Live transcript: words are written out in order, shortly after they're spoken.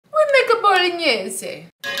Bolognese.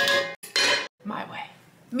 My way.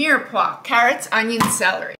 Mirepoix, carrots, onion,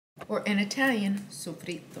 celery. Or in Italian,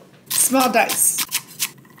 sofritto. Small dice.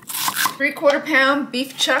 3/4 pound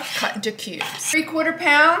beef chuck cut into cubes. 3/4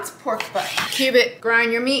 pounds pork butt. Cube it,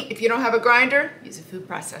 grind your meat. If you don't have a grinder, use a food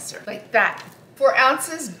processor. Like that. 4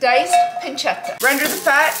 ounces diced pancetta. Render the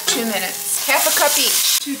fat, 2 minutes. Half a cup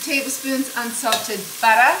each. 2 tablespoons unsalted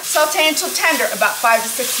butter. Saute until tender, about 5 to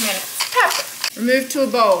 6 minutes. Pepper. Remove to a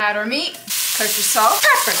bowl. Add our meat. Kosher salt.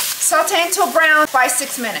 Pepper. Saute until brown,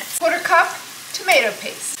 5-6 minutes. 1/4 cup tomato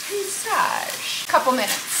paste. Paysage. Couple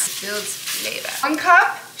minutes. Builds flavor. 1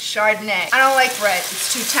 cup Chardonnay. I don't like red.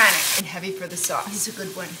 It's too tannic and heavy for the sauce. This is a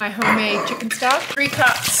good one. My homemade chicken stock. 3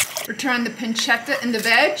 cups. Return the pancetta and the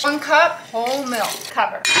veg. 1 cup whole milk.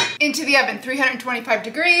 Cover. Into the oven, 325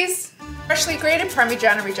 degrees. Freshly grated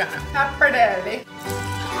Parmigiano Reggiano. Pappardelle